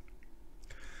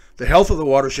 The health of the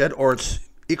watershed, or its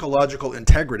ecological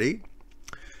integrity,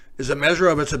 is a measure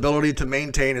of its ability to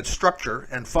maintain its structure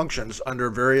and functions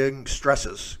under varying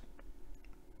stresses.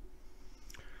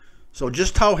 So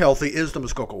just how healthy is the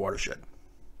Muskoka watershed?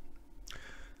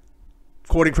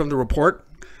 Quoting from the report,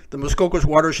 the Muskoka's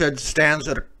watershed stands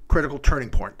at a critical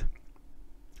turning point.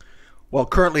 While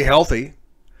currently healthy,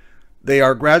 they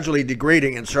are gradually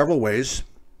degrading in several ways,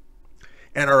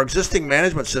 and our existing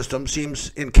management system seems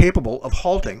incapable of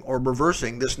halting or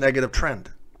reversing this negative trend.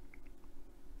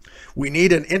 We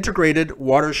need an integrated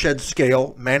watershed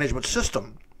scale management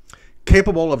system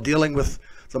capable of dealing with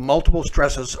the multiple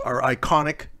stresses our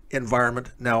iconic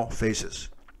environment now faces.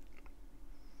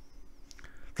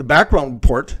 The background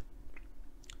report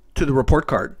to the report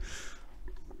card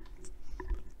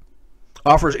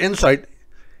offers insight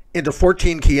into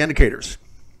 14 key indicators.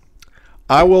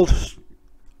 I will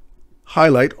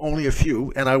highlight only a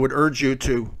few, and I would urge you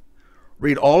to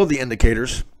read all of the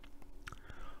indicators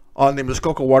on the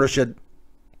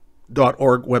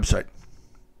muskokawatershed.org website.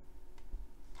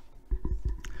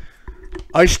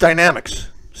 Ice dynamics.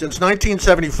 Since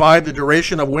 1975, the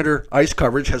duration of winter ice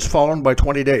coverage has fallen by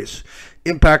 20 days,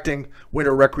 impacting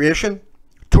winter recreation,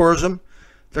 tourism,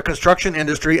 the construction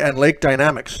industry, and lake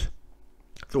dynamics,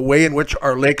 the way in which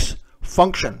our lakes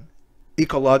function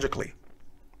ecologically.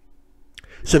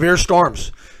 Severe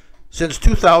storms. Since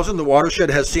 2000, the watershed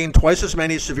has seen twice as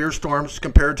many severe storms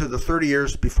compared to the 30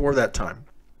 years before that time.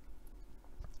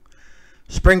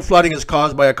 Spring flooding is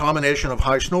caused by a combination of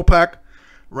high snowpack,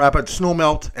 rapid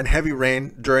snowmelt, and heavy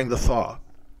rain during the thaw.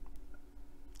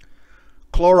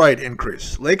 Chloride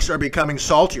increase. Lakes are becoming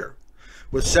saltier,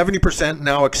 with 70%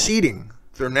 now exceeding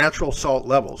their natural salt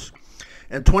levels,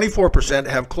 and 24%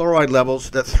 have chloride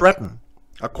levels that threaten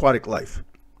aquatic life.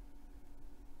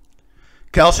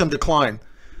 Calcium decline.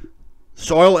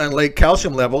 Soil and lake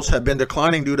calcium levels have been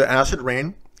declining due to acid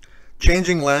rain,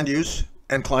 changing land use,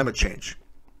 and climate change.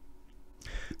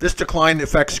 This decline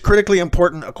affects critically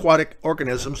important aquatic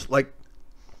organisms like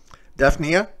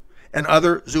Daphnia and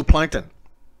other zooplankton,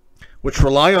 which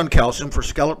rely on calcium for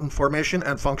skeleton formation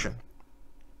and function.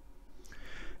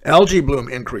 Algae bloom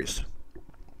increase.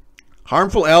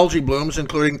 Harmful algae blooms,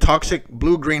 including toxic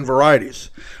blue-green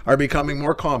varieties, are becoming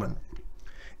more common,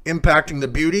 impacting the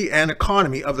beauty and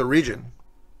economy of the region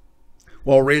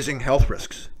while raising health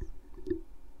risks.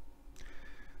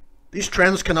 These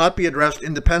trends cannot be addressed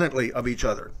independently of each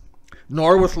other,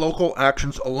 nor with local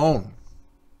actions alone.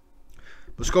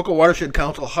 Muskoka Watershed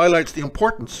Council highlights the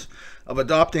importance of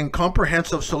adopting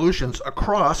comprehensive solutions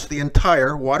across the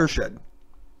entire watershed.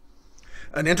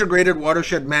 An integrated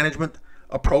watershed management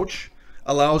approach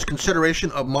allows consideration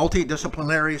of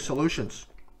multidisciplinary solutions,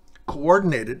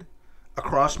 coordinated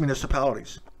across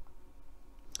municipalities.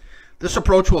 This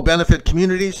approach will benefit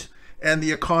communities and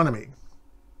the economy,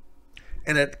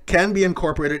 and it can be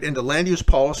incorporated into land use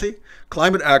policy,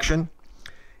 climate action,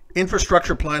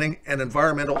 infrastructure planning, and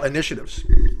environmental initiatives.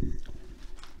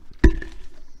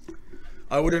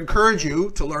 I would encourage you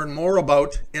to learn more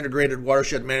about integrated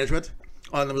watershed management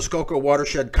on the Muskoka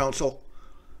Watershed Council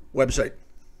website.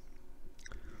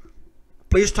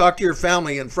 Please talk to your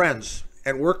family and friends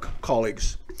and work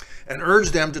colleagues and urge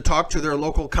them to talk to their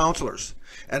local councillors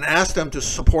and ask them to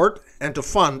support and to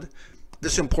fund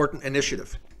this important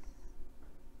initiative.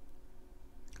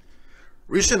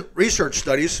 Recent research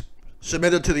studies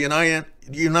submitted to the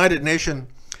United Nations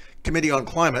Committee on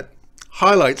Climate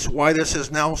highlights why this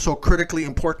is now so critically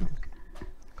important.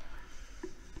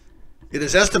 It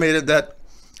is estimated that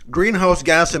greenhouse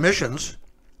gas emissions,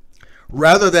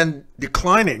 rather than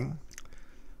declining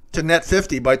to net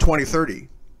 50 by 2030,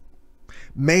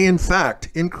 may in fact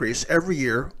increase every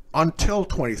year until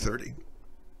 2030.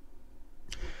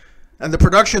 And the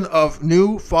production of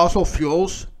new fossil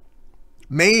fuels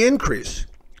may increase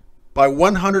by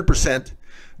 100%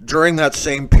 during that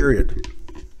same period.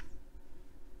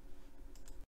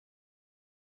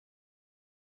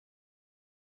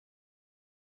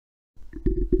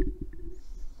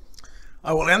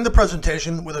 I will end the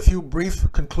presentation with a few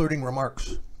brief concluding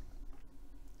remarks.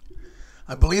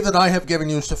 I believe that I have given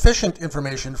you sufficient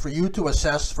information for you to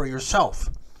assess for yourself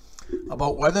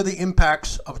about whether the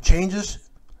impacts of changes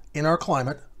in our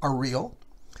climate are real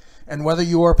and whether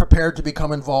you are prepared to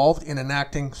become involved in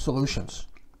enacting solutions.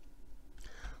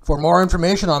 For more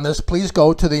information on this, please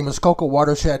go to the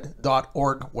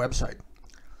muskokawatershed.org website.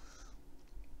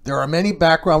 There are many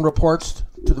background reports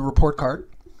to the report card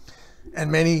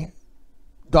and many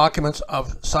documents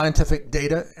of scientific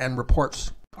data and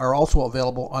reports are also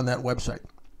available on that website.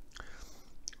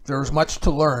 There is much to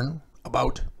learn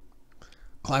about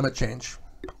climate change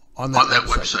on that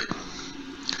website.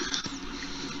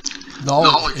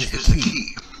 Knowledge is the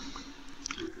key.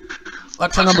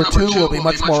 Lecture number 2 will be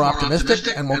much more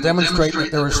optimistic and will demonstrate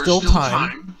that there is still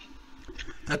time,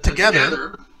 that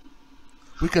together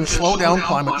we can slow down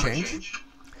climate change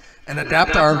and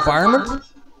adapt our environment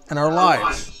and our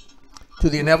lives to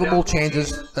the inevitable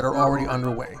changes that are already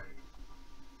underway.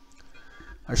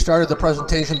 I started the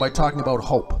presentation by talking about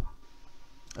hope,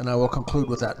 and I will conclude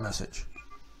with that message.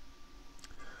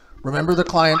 Remember the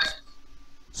client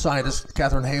scientist,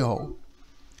 Katharine Hayhoe,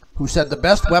 who said the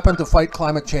best weapon to fight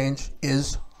climate change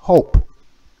is hope.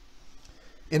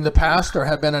 In the past, there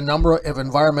have been a number of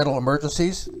environmental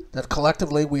emergencies that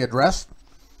collectively we addressed,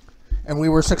 and we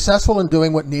were successful in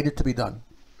doing what needed to be done.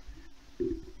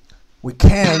 We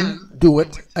can do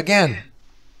it again.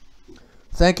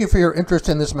 Thank you for your interest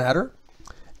in this matter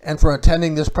and for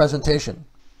attending this presentation.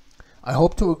 I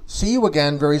hope to see you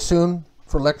again very soon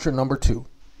for lecture number 2.